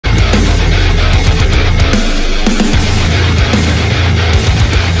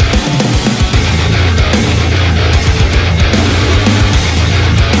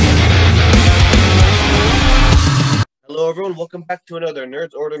everyone. Welcome back to another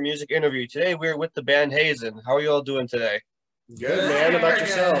Nerds Order Music interview. Today we're with the band Hazen. How are you all doing today? Good, man. How about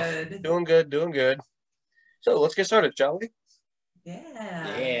yourself? Good. Doing good, doing good. So let's get started, shall we?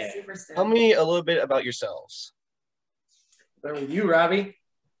 Yeah. Super stoked. Tell me a little bit about yourselves. Start with you, Robbie.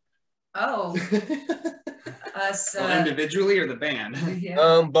 Oh, us. Well, individually or the band?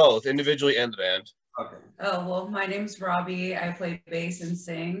 Yeah. Both, individually and the band. Okay. Oh, well, my name's Robbie. I play bass and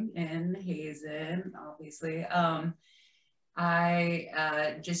sing in Hazen, obviously.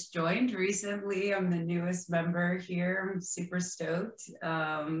 I just joined recently. I'm the newest member here. I'm super stoked.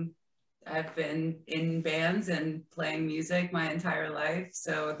 I've been in bands and playing music my entire life.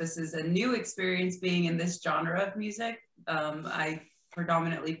 So this is a new experience being in this genre of music. I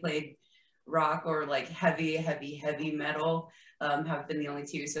predominantly played rock or like heavy metal, have been the only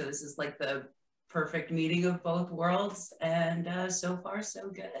two. So this is like the perfect meeting of both worlds. And so far, so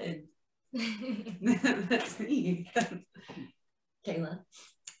good. That's me. Kayla.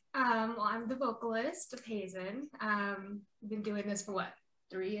 Well, I'm the vocalist of Hazen. I've been doing this for what,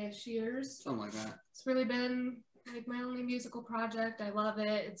 3-ish years? Something like that. It's really been like my only musical project. I love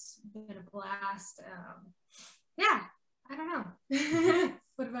it. It's been a blast. Yeah, I don't know.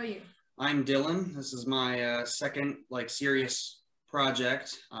 What about you? I'm Dylan. This is my second serious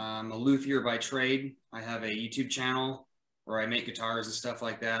project. I'm a luthier by trade. I have a YouTube channel where I make guitars and stuff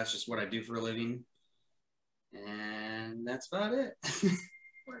like that. It's just what I do for a living. And that's about it.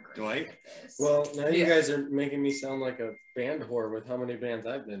 We're great Dwight? at this. Well, now you guys are making me sound like a band whore with how many bands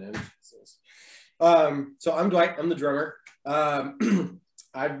I've been in. So I'm Dwight. I'm the drummer.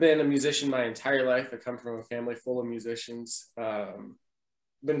 I've been a musician my entire life. I come from a family full of musicians.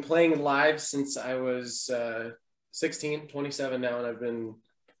 Been playing live since I was 16, 27 now, and I've been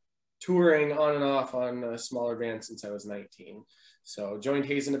touring on and off on a smaller band since I was 19. So joined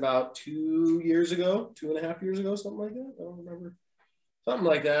Hazen about 2 years ago, 2.5 years ago, something like that. I don't remember. Something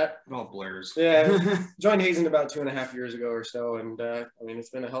like that. It all blurs. Yeah, joined Hazen about 2.5 years ago or so, and I mean,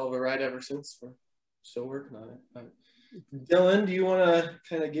 it's been a hell of a ride ever since. We're still working on it. Dylan, do you want to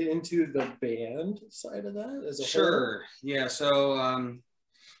kind of get into the band side of that as a whole? Sure. Yeah, so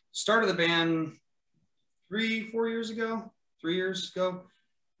started the band 3 years ago.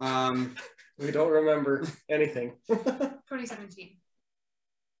 We don't remember anything. 2017,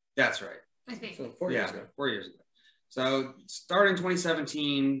 That's right. I think. So 4 years ago. 4 years ago. So starting in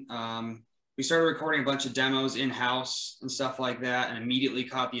 2017, we started recording a bunch of demos in-house and stuff like that, and immediately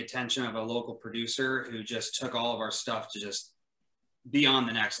caught the attention of a local producer who just took all of our stuff to just be on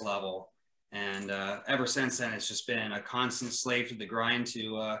the next level. And ever since then, it's just been a constant slave to the grind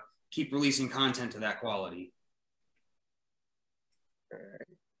to keep releasing content to that quality. All right.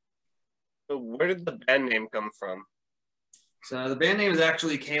 So where did the band name come from? So the band name is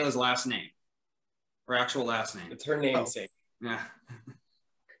actually Kayla's last name, her actual last name. It's her namesake. Yeah.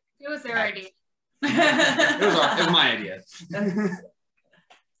 It was their idea. It was my idea.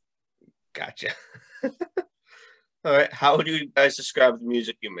 Gotcha. All right. How would you guys describe the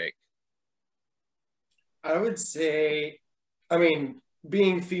music you make? I would say, I mean,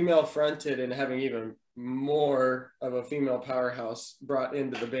 being female fronted and having even more of a female powerhouse brought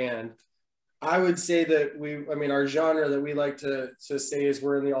into the band, I would say that our genre that we like to say is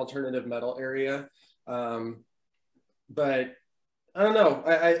we're in the alternative metal area. But I don't know,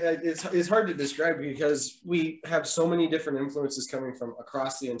 it's hard to describe because we have so many different influences coming from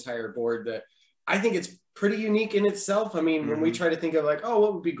across the entire board that I think it's pretty unique in itself. I mean, when we try to think of like, oh,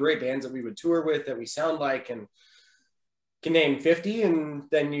 what would be great bands that we would tour with that we sound like, and can name 50, and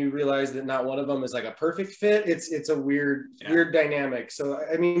then you realize that not one of them is like a perfect fit. It's a weird dynamic. So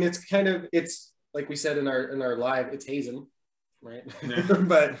I mean, it's like we said in our live, it's Hazen, right? Yeah.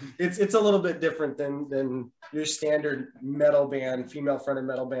 But it's a little bit different than your standard metal band, female fronted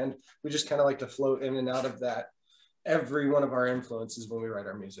metal band. We just kind of like to float in and out of that every one of our influences when we write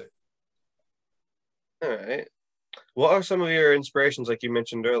our music. All right. What are some of your inspirations, like you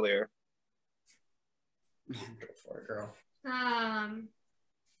mentioned earlier? Go for it, girl.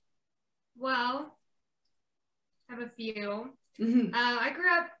 Well, I have a few. I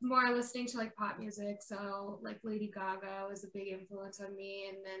grew up more listening to like pop music, so like Lady Gaga was a big influence on me,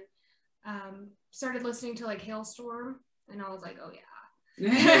 and then started listening to like Hailstorm, and I was like, oh yeah.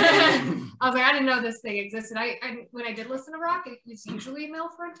 I was like, I didn't know this thing existed. I when I did listen to rock, it was usually male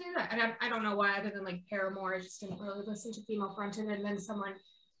fronted. I don't know why, other than like Paramore, I just didn't really listen to female fronted, and then someone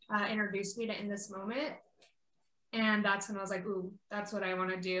introduced me to In This Moment. And that's when I was like, ooh, that's what I want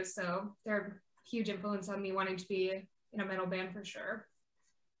to do. So they're a huge influence on me wanting to be in a metal band for sure.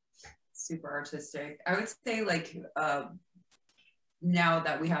 Super artistic. I would say like now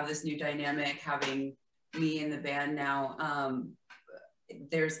that we have this new dynamic, having me in the band now,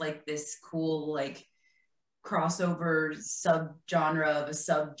 there's like this cool like crossover subgenre of a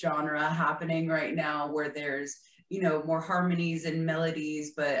subgenre happening right now where there's, you know, more harmonies and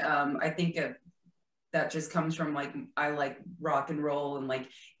melodies, but I think that just comes from like, I like rock and roll and like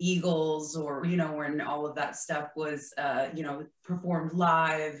Eagles, or, you know, when all of that stuff was, you know, performed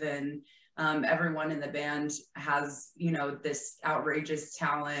live, and everyone in the band has, you know, this outrageous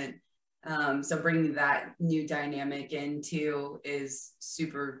talent. So bringing that new dynamic into is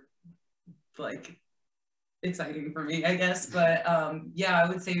super like exciting for me, I guess. But yeah, I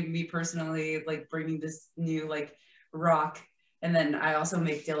would say me personally, like bringing this new like rock. And then I also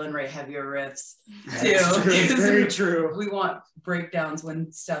make Dylan write heavier riffs too. It's very true. We want breakdowns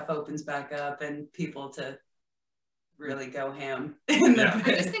when stuff opens back up and people to really go ham. I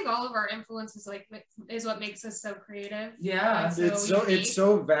just think all of our influences like is what makes us so creative. Yeah, it's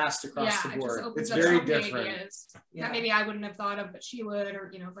so vast across the board. It's very different. That maybe I wouldn't have thought of, but she would, or,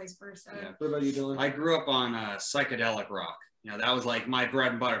 you know, vice versa. Yeah. What about you, Dylan? I grew up on psychedelic rock. You know, that was like my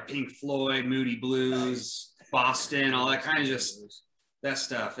bread and butter. Pink Floyd, Moody Blues, Boston, all that kind of just that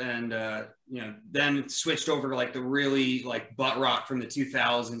stuff. And you know, then switched over to like the really like butt rock from the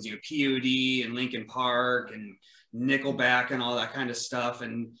 2000s. You know, POD and Linkin Park and Nickelback and all that kind of stuff.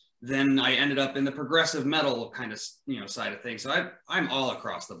 And then I ended up in the progressive metal kind of, you know, side of things. So I'm all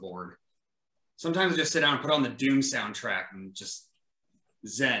across the board. Sometimes I just sit down and put on the Doom soundtrack and just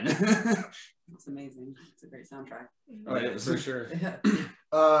zen. It's amazing. It's a great soundtrack. Oh yeah, for sure.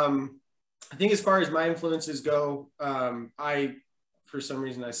 I think as far as my influences go, I, for some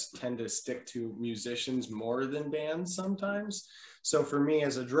reason, I tend to stick to musicians more than bands sometimes. So for me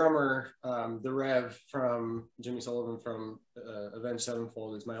as a drummer, the Rev from Jimmy Sullivan from Avenged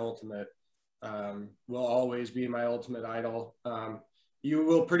Sevenfold is my ultimate, will always be my ultimate idol. You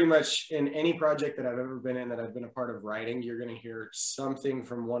will pretty much, in any project that I've ever been in that I've been a part of writing, you're going to hear something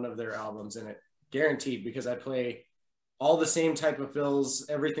from one of their albums in it, guaranteed, because I play all the same type of fills,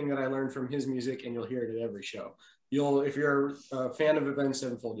 everything that I learned from his music, and you'll hear it at every show. If you're a fan of Avenged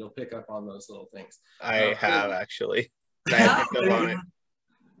Sevenfold, you'll pick up on those little things. I have actually. I have picked up on it.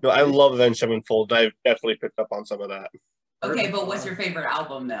 No, I love Avenged Sevenfold. I've definitely picked up on some of that. Okay, but what's your favorite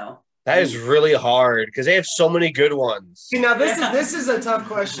album though? That is really hard because they have so many good ones. See, now this is a tough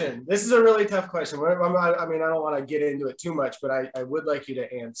question. This is a really tough question. I mean, I don't want to get into it too much, but I would like you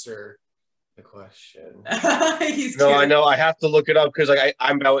to answer the question. No, I know. I have to look it up because like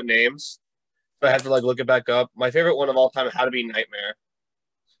I'm bad with names. So I have to like look it back up. My favorite one of all time had to be Nightmare.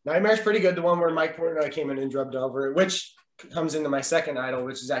 Nightmare's pretty good. The one where Mike Portnoy came in and drubbed over it, which comes into my second idol,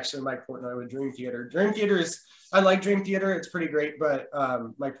 which is actually Mike Portnoy with Dream Theater. Dream Theater is, I like Dream Theater. It's pretty great, but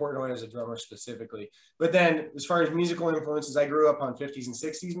Mike Portnoy is a drummer specifically. But then as far as musical influences, I grew up on 50s and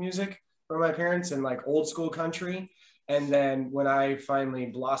 60s music from my parents and like old school country. And then when I finally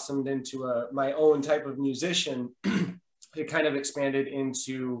blossomed into my own type of musician, it kind of expanded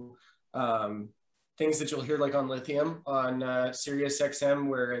into things that you'll hear like on Lithium on Sirius XM,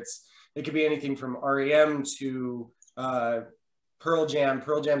 where it could be anything from REM to Pearl Jam.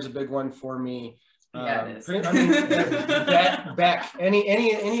 Pearl Jam's a big one for me. Yeah, it is. I mean, Beck,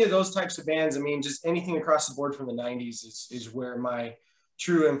 any of those types of bands. I mean, just anything across the board from the 90s is where my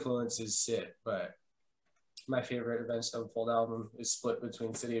true influences sit. But my favorite Avenged Sevenfold album is split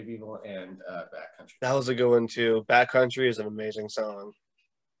between City of Evil and Backcountry. That was a good one too. Backcountry is an amazing song.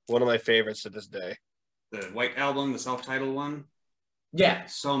 One of my favorites to this day. The White Album, the self-titled one. Yeah.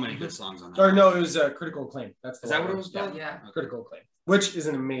 So many good songs on that. Or no, it was Critical Acclaim. That's the Is that what it was called? Yeah. Critical Acclaim, which is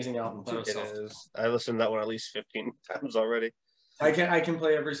an amazing album too. It is. I listened to that one at least 15 times already. I can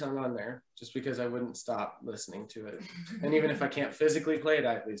play every song on there just because I wouldn't stop listening to it. And even if I can't physically play it,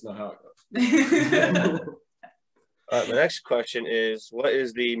 I at least know how it goes. The next question is, what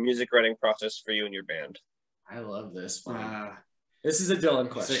is the music writing process for you and your band? I love this one. This is a Dylan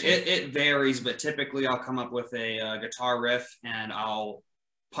question. So it varies, but typically I'll come up with a guitar riff and I'll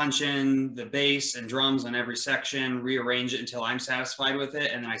punch in the bass and drums on every section, rearrange it until I'm satisfied with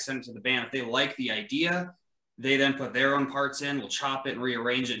it, and then I send it to the band. If they like the idea, they then put their own parts in, we'll chop it and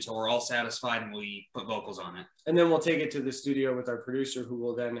rearrange it until we're all satisfied and we put vocals on it. And then we'll take it to the studio with our producer, who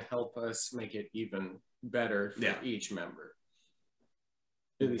will then help us make it even better for each member.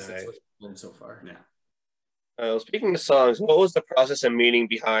 At least that's what's been so far. Yeah. Speaking of songs, what was the process and meaning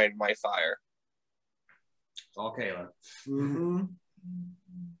behind My Fire? It's all Kayla. Mm-hmm.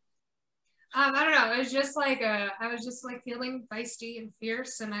 I don't know. It was just like I was just like feeling feisty and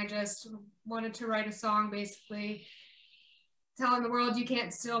fierce, and I just wanted to write a song basically telling the world you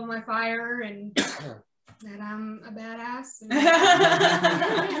can't steal my fire and that I'm a badass.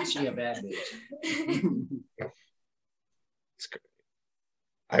 And She a bad bitch.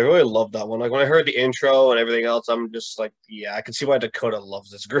 I really love that one. Like when I heard the intro and everything else, I'm just like, yeah, I can see why Dakota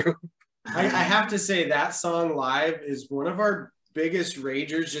loves this group. I have to say that song live is one of our biggest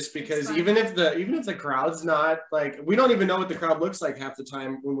ragers, just because even if the crowd's not like, we don't even know what the crowd looks like half the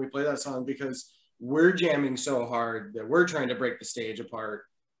time when we play that song, because we're jamming so hard that we're trying to break the stage apart.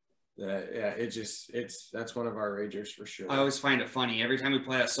 That's one of our ragers for sure. I always find it funny. Every time we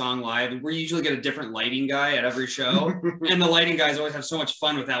play that song live, we usually get a different lighting guy at every show. And the lighting guys always have so much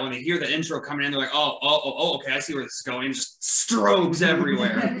fun with that. When they hear the intro coming in, they're like, oh, okay, I see where this is going. Just strobes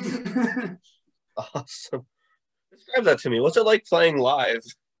everywhere. Awesome. Describe that to me. What's it like playing live?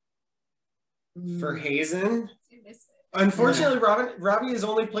 For Hazen? Unfortunately, Robbie has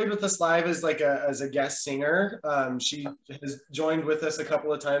only played with us live as a guest singer. She has joined with us a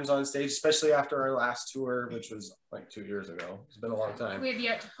couple of times on stage, especially after our last tour, which was like 2 years ago. It's been a long time. We have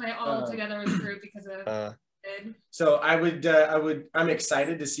yet to play all together as a group because of COVID. So I'm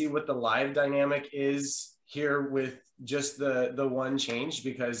excited to see what the live dynamic is here with just the one change,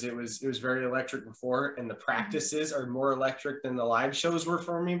 because it was very electric before, and the practices are more electric than the live shows were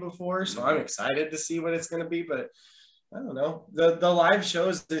for me before. So I'm excited to see what it's going to be, but I don't know. The live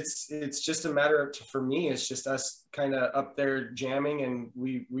shows, it's just a matter of, for me, it's just us kind of up there jamming, and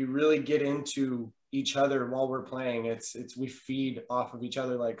we really get into each other while we're playing. We feed off of each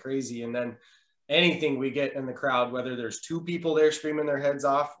other like crazy, and then anything we get in the crowd, whether there's 2 people there screaming their heads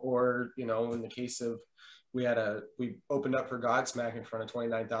off, or in the case of we opened up for Godsmack in front of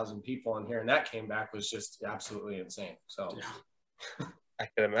 29,000 people in here, and that came back was just absolutely insane. So yeah. I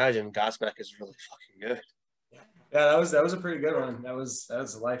can imagine Godsmack is really fucking good. Yeah, that was a pretty good one. That was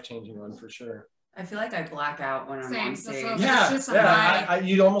a life-changing one for sure. I feel like I black out when I'm on stage.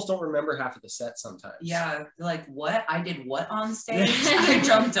 You almost don't remember half of the set sometimes. Yeah, like what? I did what on stage? I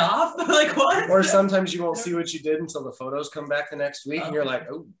jumped off? Like what? Or sometimes you won't see what you did until the photos come back the next week, and you're like,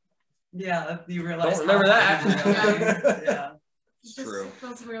 oh. Yeah, you realize. Don't remember that. Yeah. It's true. It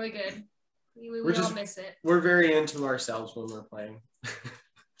feels really good. We all miss it. We're very into ourselves when we're playing.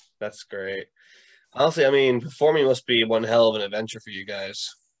 That's great. Honestly, I mean, performing must be one hell of an adventure for you guys.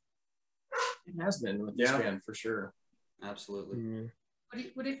 It has been with this band for sure. Absolutely. Mm-hmm.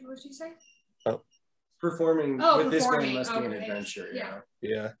 What did you say? Oh, performing with this band must be an adventure.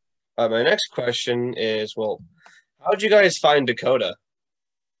 Yeah. My next question is, well, how did you guys find Dakota?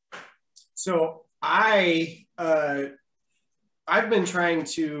 So I've been trying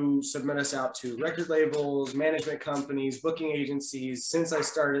to submit us out to record labels, management companies, booking agencies since I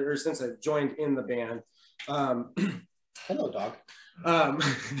joined in the band. Hello, dog.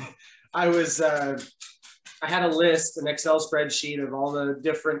 I had a list, an Excel spreadsheet of all the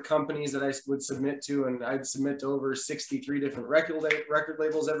different companies that I would submit to, and I'd submit to over 63 different record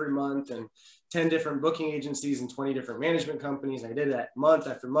labels every month, and 10 different booking agencies and 20 different management companies. I did that month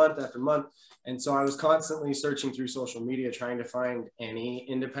after month after month. And so I was constantly searching through social media, trying to find any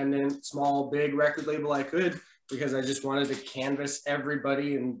independent, small, big record label I could, because I just wanted to canvas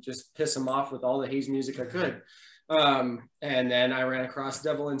everybody and just piss them off with all the Haze music I could. And then I ran across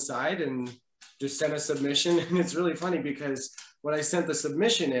Devil Inside and just sent a submission. And it's really funny because when I sent the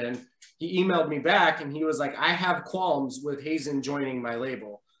submission in, he emailed me back and he was like, I have qualms with Hazen joining my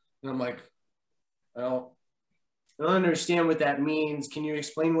label. And I'm like, I don't understand what that means. Can you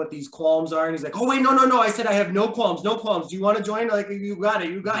explain what these qualms are? And he's like, oh, wait, no. I said, I have no qualms. Do you want to join? Like, you got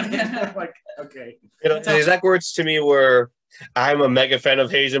it. I'm like, okay. The exact words to me were, I'm a mega fan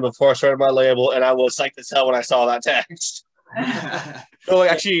of Hazen before I started my label, and I was psyched as hell when I saw that text. So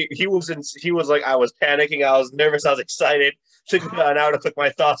like, actually, he was like, I was panicking. I was nervous. I was excited. Took an hour to click my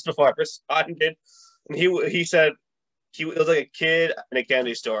thoughts before I responded. And he said, it was like a kid in a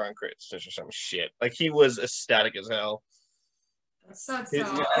candy store on Christmas or some shit. Like, he was ecstatic as hell.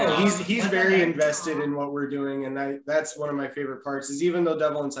 He's very invested in what we're doing, and that's one of my favorite parts. Is even though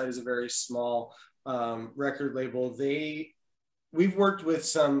Devil Inside is a very small record label, we've worked with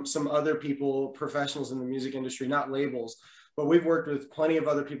some other people, professionals in the music industry, not labels, but we've worked with plenty of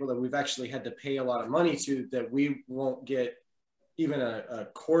other people that we've actually had to pay a lot of money to, that we won't get even a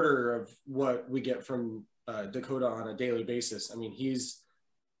quarter of what we get from Dakota on a daily basis. I mean, he's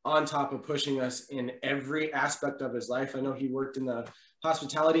on top of pushing us in every aspect of his life. I know he worked in the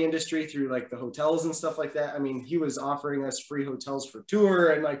hospitality industry through like the hotels and stuff like that. I mean, he was offering us free hotels for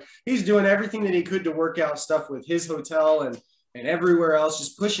tour, and like, he's doing everything that he could to work out stuff with his hotel and everywhere else,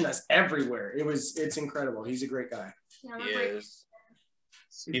 just pushing us everywhere. It's incredible. He's a great guy. Yeah, he is.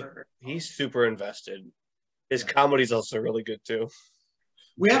 He's super invested. His comedy's also really good too.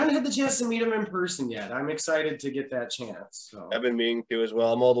 We haven't had the chance to meet him in person yet. I'm excited to get that chance. So. I've been meaning to as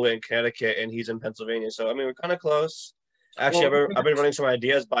well. I'm all the way in Connecticut and he's in Pennsylvania. So, I mean, we're kind of close. Actually, I've been running some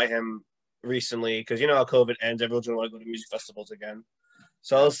ideas by him recently because you know how COVID ends, everyone's gonna want to go to music festivals again.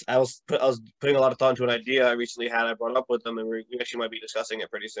 So I was putting a lot of thought into an idea I recently had. I brought up with him, and we actually might be discussing it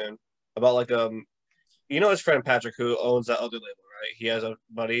pretty soon about like you know his friend Patrick who owns that other label, right? He has a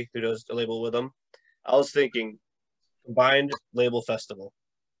buddy who does the label with him. I was thinking combined label festival,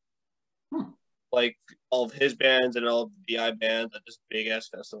 like all of his bands and all of the DI bands at this big ass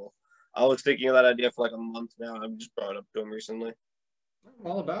festival. I was thinking of that idea for like a month now. I'm just brought it up to him recently. I'm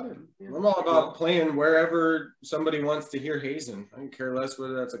all about it. I'm all about playing wherever somebody wants to hear Hazen. I don't care less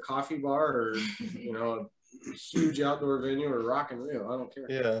whether that's a coffee bar or, you know, a huge outdoor venue or Rock and Rio. I don't care.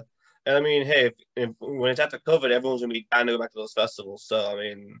 Yeah. And I mean, hey, if when it's after COVID, everyone's going to be dying to go back to those festivals. So, I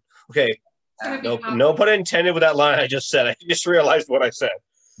mean, okay, no pun intended with that line I just said. I just realized what I said.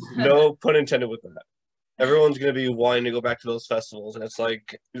 No pun intended with that. Everyone's going to be wanting to go back to those festivals. And it's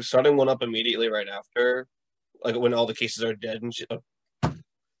like starting one up immediately right after, like when all the cases are dead and shit.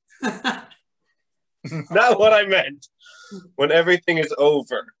 Not what I meant. When everything is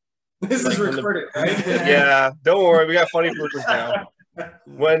over. This is recorded, right? Yeah, don't worry. We got funny bloopers now.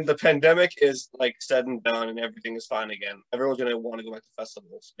 When the pandemic is like said and done and everything is fine again, everyone's gonna want to go back to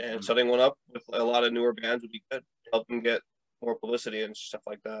festivals. And setting one up with a lot of newer bands would be good. Help them get more publicity and stuff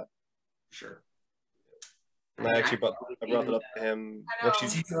like that. Sure. And I brought it up to him.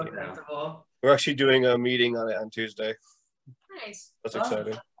 We're actually doing a meeting on it on Tuesday. Nice. That's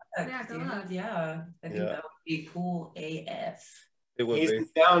exciting. Yeah, good luck. Yeah, I think that would be cool AF. It would He's be.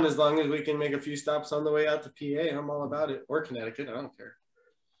 down as long as we can make a few stops on the way out to PA. I'm all about it. Or Connecticut. I don't care.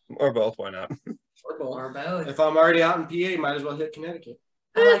 Or both. Why not? Or both. Or both. If I'm already out in PA, might as well hit Connecticut.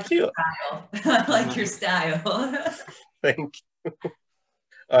 I like your style. I like your style. Thank you.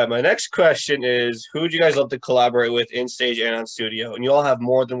 All right, my next question is, who would you guys love to collaborate with in stage and on studio? And you all have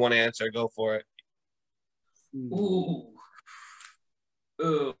more than one answer. Go for it. Ooh.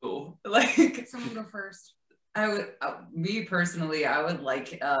 Like, Someone go first. I would, me personally, I would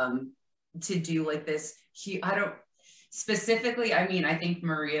like to do like this. I don't specifically. I mean, I think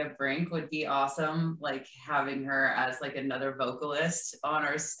Maria Brink would be awesome. Like having her as like another vocalist on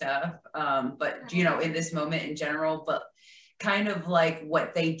our stuff. But you know, in this moment in general, but kind of like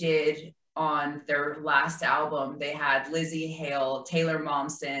what they did on their last album, they had Lizzie Hale, Taylor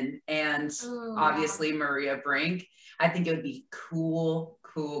Momsen, and obviously Maria Brink. I think it would be cool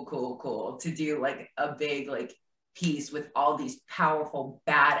to do like a big like piece with all these powerful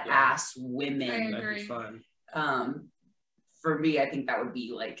badass women. That'd be fun. For me, I think that would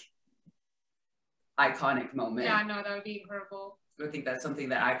be like iconic moment. Yeah, no, that would be incredible. I think that's something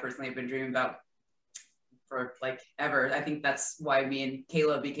that I personally have been dreaming about for like ever. I think that's why me and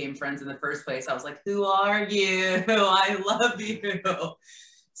Kayla became friends in the first place. I was like, who are you? I love you.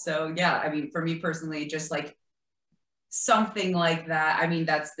 So yeah, I mean, for me personally, just like something like that. I mean,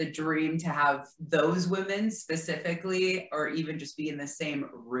 that's the dream, to have those women specifically, or even just be in the same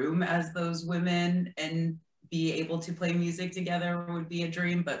room as those women and be able to play music together would be a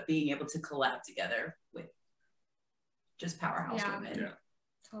dream, but being able to collab together with just powerhouse women. Yeah,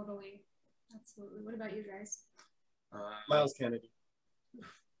 totally. Absolutely. What about you guys? Miles Kennedy.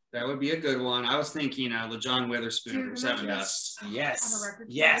 That would be a good one. I was thinking LaJohn Witherspoon from Seven Dust. Yes.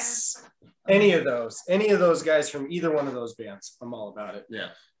 Yes. Any of those guys from either one of those bands. I'm all about it. Yeah.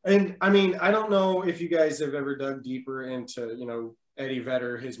 And I mean, I don't know if you guys have ever dug deeper into, you know, Eddie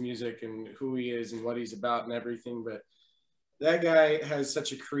Vedder, his music and who he is and what he's about and everything, but that guy has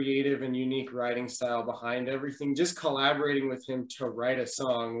such a creative and unique writing style behind everything. Just collaborating with him to write a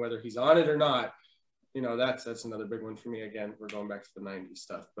song, whether he's on it or not, you know, that's another big one for me. Again, we're going back to the 90s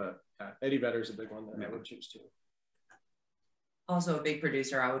stuff, but Eddie Vedder's a big one that I would choose too. Also a big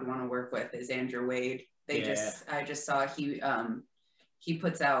producer I would want to work with is Andrew Wade. I just saw he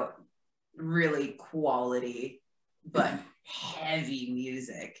puts out really quality but heavy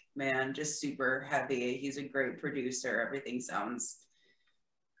music, man, just super heavy. He's a great producer. Everything sounds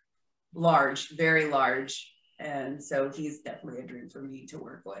large, very large. And so he's definitely a dream for me to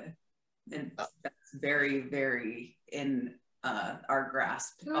work with. And that's very, very in our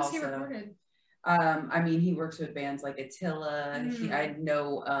grasp. Who else he recorded? I mean, he works with bands like Attila. I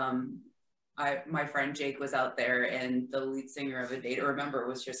know my friend Jake was out there, and the lead singer of A Day to Remember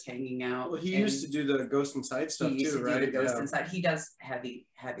was just hanging out. Well, he used to do the Ghost Inside stuff too, right? Do the Ghost Inside. He does heavy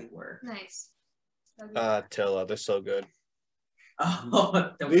work. Nice. Attila, they're so good.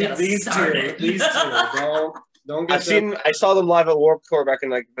 Oh, these two. Don't get I saw them live at Warped Tour back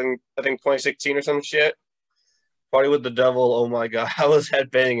in I think 2016 or some shit. Party with the Devil. Oh my god, I was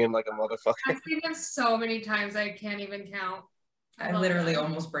headbanging like a motherfucker. I've seen them so many times I can't even count. I literally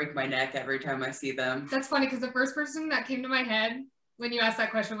almost break my neck every time I see them. That's funny because the first person that came to my head when you asked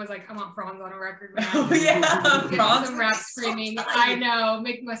that question was like, I want Franz on a record. Man. Oh yeah, Franz some rap screaming. So I know,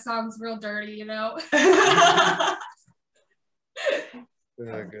 make my songs real dirty, you know. Oh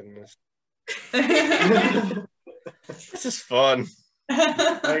goodness. This is fun.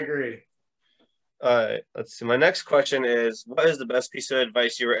 I agree. All right, let's see. My next question is, what is the best piece of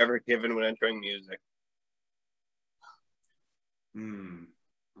advice you were ever given when entering music?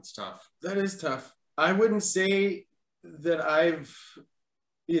 That's tough. That is tough. I wouldn't say that I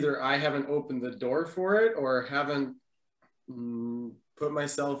haven't opened the door for it or haven't put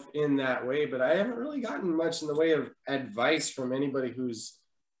myself in that way, but I haven't really gotten much in the way of advice from anybody who's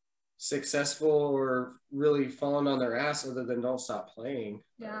successful or really fallen on their ass other than don't stop playing.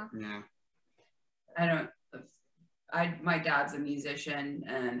 Yeah. My dad's a musician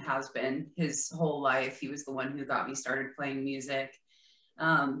and has been his whole life. He was the one who got me started playing music.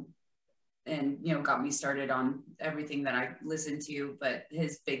 And, you know, got me started on everything that I listened to, but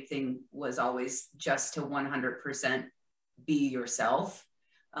his big thing was always just to 100% be yourself.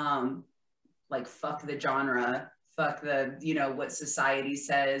 Like, fuck the genre, fuck the, you know, what society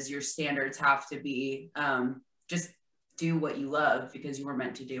says your standards have to be. Just do what you love because you were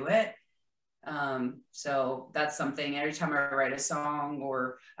meant to do it. So that's something every time I write a song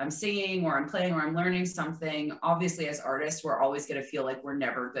or I'm singing or I'm playing or I'm learning something, obviously as artists, we're always going to feel like we're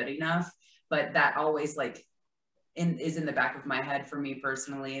never good enough, but that always like is in the back of my head for me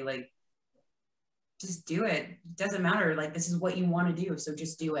personally, like just do it. It doesn't matter. Like, this is what you want to do. So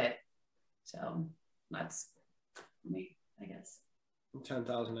just do it. So that's me, I guess.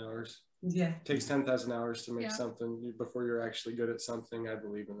 10,000 hours. Yeah. It takes 10,000 hours to make Yeah. something before you're actually good at something. I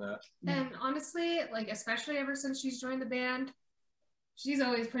believe in that. And honestly, like, especially ever since she's joined the band, she's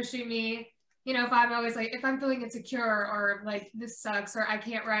always pushing me. You know, if I'm always like, if I'm feeling insecure or like this sucks or I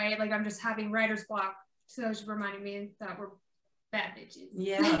can't write, like I'm just having writer's block. So she's reminding me that we're bad bitches.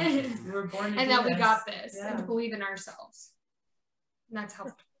 Yeah. We were born to And do that we this. got this Yeah. and to believe in ourselves. And that's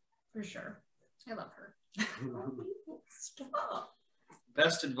helped for sure. I love her. Stop.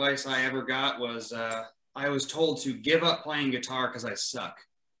 Best advice I ever got was I was told to give up playing guitar because I suck.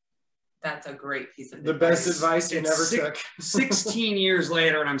 That's a great piece of The best advice you It's never took. 16 years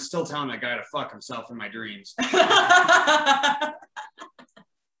later, and I'm still telling that guy to fuck himself in my dreams. I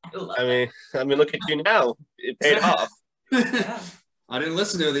mean, look at you now. It paid off. Yeah. I didn't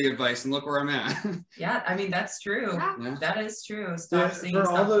listen to the advice, and look where I'm at. Yeah, I mean, that's true. Yeah. That is true. Stop singing, for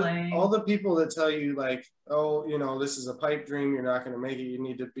stop playing. all the people that tell you like, oh, you know, this is a pipe dream, you're not going to make it, you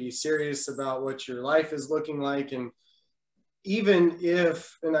need to be serious about what your life is looking like. And even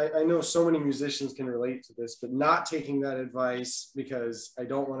if, and I know so many musicians can relate to this, but not taking that advice because I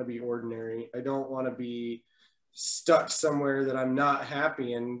don't want to be ordinary, I don't want to be stuck somewhere that I'm not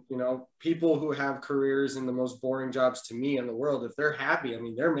happy. And you know, people who have careers in the most boring jobs to me in the world, if they're happy, I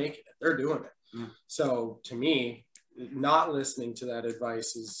mean, they're making it, they're doing it. Yeah. So to me, not listening to that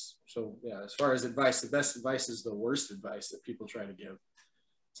advice is, so yeah, as far as advice, the best advice is the worst advice that people try to give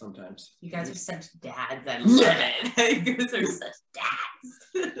sometimes. You guys are such dads. I love it. You guys are such dads.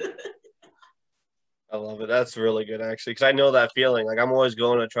 I love it. That's really good, actually, because I know that feeling. Like, I'm always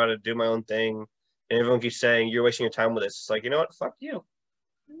going to try to do my own thing, and everyone keeps saying, you're wasting your time with this. It's like, you know what? Fuck you.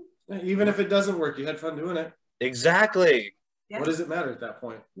 Even if it doesn't work, you had fun doing it. Exactly. Yeah. What does it matter at that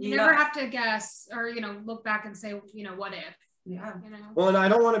point? You never have to guess or, you know, look back and say, you know, what if? Yeah. You know? Well, and I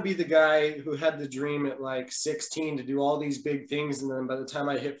don't want to be the guy who had the dream at like 16 to do all these big things, and then by the time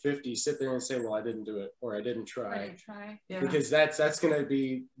I hit 50, sit there and say, well, I didn't do it, or I didn't try. I didn't try. Yeah. Because that's going to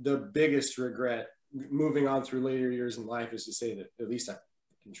be the biggest regret moving on through later years in life, is to say that at least I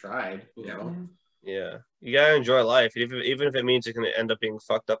tried, you know? Yeah. You got to enjoy life, even if it means it's going to end up being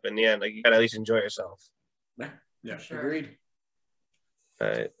fucked up in the end. Like, you got to at least enjoy yourself. Yeah, Sure. agreed. All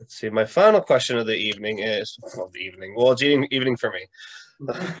right. Let's see. My final question of the evening is, well, it's evening for me.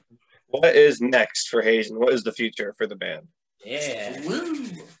 What is next for Hazen? What is the future for the band? Yeah.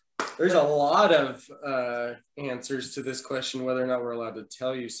 There's a lot of answers to this question. Whether or not we're allowed to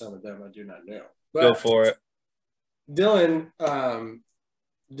tell you some of them, I do not know. But Go for it.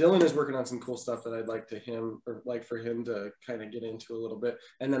 Dylan is working on some cool stuff that I'd like for him to kind of get into a little bit.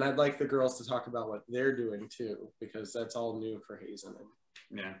 And then I'd like the girls to talk about what they're doing too, because that's all new for Hazen.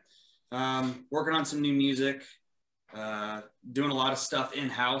 Yeah. Working on some new music, doing a lot of stuff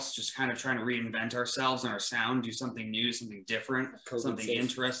in-house, just kind of trying to reinvent ourselves and our sound, do something new, something different, something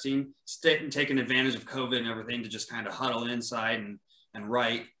interesting, taking advantage of COVID and everything to just kind of huddle inside and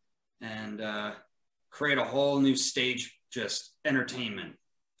write and create a whole new stage, just entertainment.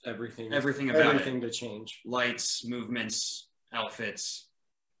 Everything about everything to change. Lights, movements, outfits,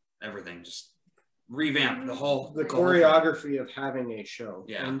 everything. Just revamp the whole The whole choreography of having a show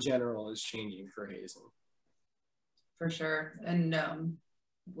Yeah. in general is changing for Hazen. For sure. And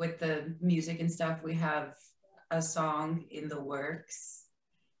with the music and stuff, we have a song in the works,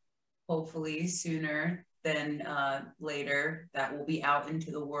 hopefully sooner than later, that will be out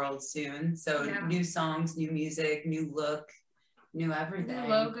into the world soon. So new songs, new music, new look, new everything. New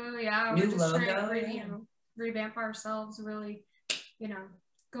logo, yeah. New We're just trying logo, to revamp ourselves, really,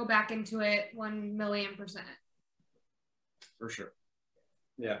 go back into it 1,000,000%. for sure.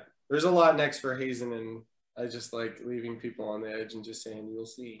 Yeah, there's a lot next for Hazen, and I just like leaving people on the edge and just saying, "You'll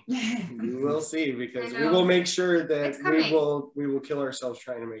see, you will see," because we will make sure that we will kill ourselves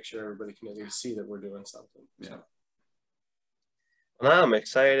trying to make sure everybody can at least see that we're doing something. Yeah. Well, I'm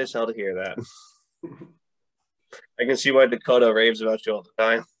excited as hell to hear that. I can see why Dakota raves about you all the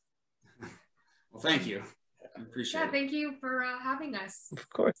time. Well, thank you. I appreciate it. Thank you for having us. Of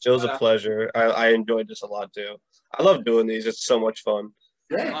course, it was a pleasure. I enjoyed this a lot too. I love doing these. It's so much fun.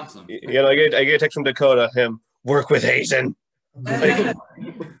 Yeah, Awesome. I get a text from Dakota. Him work with Hazen. I'm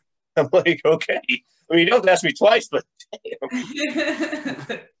like, okay. I mean, you don't ask me twice, but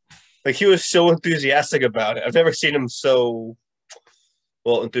damn. Like, he was so enthusiastic about it. I've never seen him so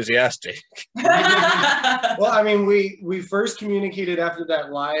enthusiastic. Well, I mean, we first communicated after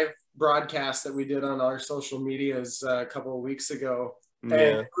that live broadcast that we did on our social medias a couple of weeks ago. And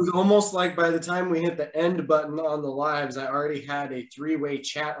it was almost like by the time we hit the end button on the lives, I already had a 3-way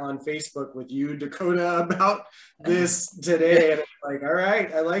chat on Facebook with you, Dakota, about this today. And it's like, all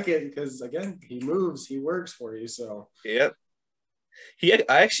right, I like it because, again, he moves, he works for you. So Yep.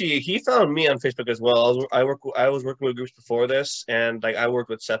 He found me on Facebook as well. I was working with groups before this, and like I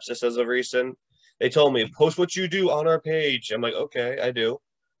worked with Sepsis as of recent. They told me, post what you do on our page. I'm like, okay, I do.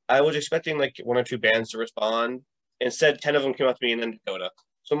 I was expecting like 1 or 2 bands to respond. Instead, 10 of them came up to me and then Dakota.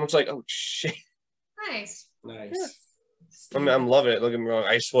 So I'm just like, oh shit. Nice. nice. I mean, I'm loving it. Don't get me wrong.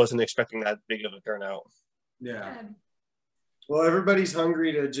 I just wasn't expecting that big of a turnout. Yeah. Good. Well, everybody's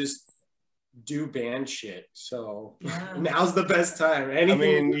hungry to just do band shit. So now's the best time.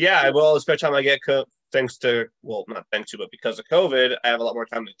 Anything. Well, the spare time I get, not thanks to, but because of COVID, I have a lot more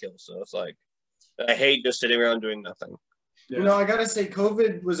time to kill. So it's like, I hate just sitting around doing nothing. Yeah. I gotta say,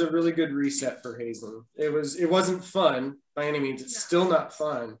 COVID was a really good reset for Hazen. It wasn't fun by any means. It's still not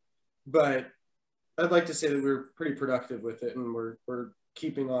fun, but I'd like to say that we were pretty productive with it, and we're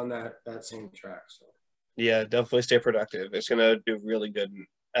keeping on that same track. So yeah, definitely stay productive. It's gonna do really good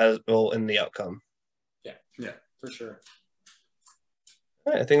as well in the outcome. Yeah, for sure.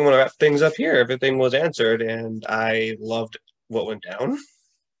 All right, I think I'm gonna wrap things up here. Everything was answered, and I loved what went down.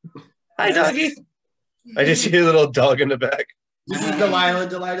 Hi, doggy. I just see a little dog in the back. This is Delilah.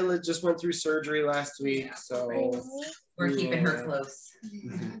 Delilah just went through surgery last week, so we're keeping her close.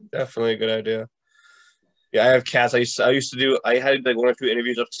 Definitely a good idea. Yeah, I have cats. I had like 1 or 2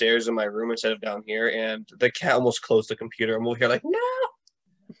 interviews upstairs in my room instead of down here, and the cat almost closed the computer. I'm over here like, no.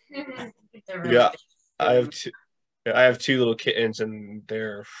 Really I have 2 little kittens, and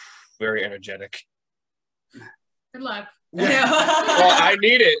they're very energetic. Good luck. Yeah. Well, I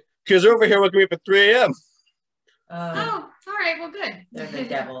need it because they're over here waking me up at 3 a.m. Oh, all right. Well, good. They're the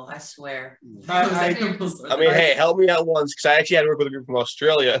devil, I swear. I mean, hey, help me out once, because I actually had to work with a group from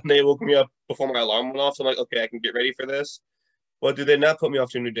Australia, and they woke me up before my alarm went off. So I'm like, okay, I can get ready for this. Well, do they not put me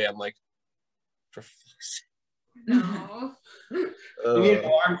off to a new day? I'm like, for fuck's sake. No. You need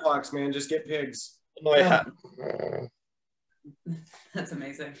alarm clocks, man. Just get pigs. No, I have. That's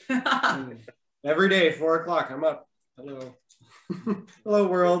amazing. Every day, 4 o'clock, I'm up. Hello. Hello,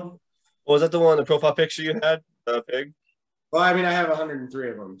 world. Was that the one, the profile picture you had? The pig? Well, I mean, I have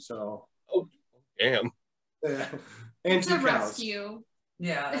 103 of them, so. Oh, damn. Yeah. And It's 2 a cows. rescue.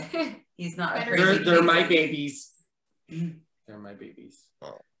 Yeah, he's not a They're- crazy They're my pig. babies. They're my babies.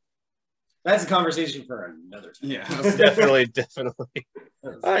 Oh. That's a conversation for another time. Yeah. Definitely.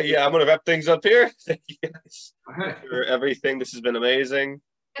 Yeah, I'm going to wrap things up here. Thank you guys All right. for everything. This has been amazing.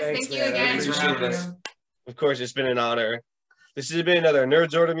 Yes, Thanks, thank you man. I again. appreciate Thank this. you. Of course, it's been an honor. This has been another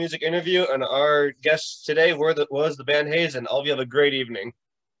Nerds Order Music interview, and our guests today was the band Hazen. All of you have a great evening.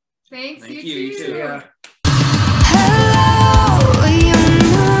 Thanks. Thank You you, you too. too. Yeah.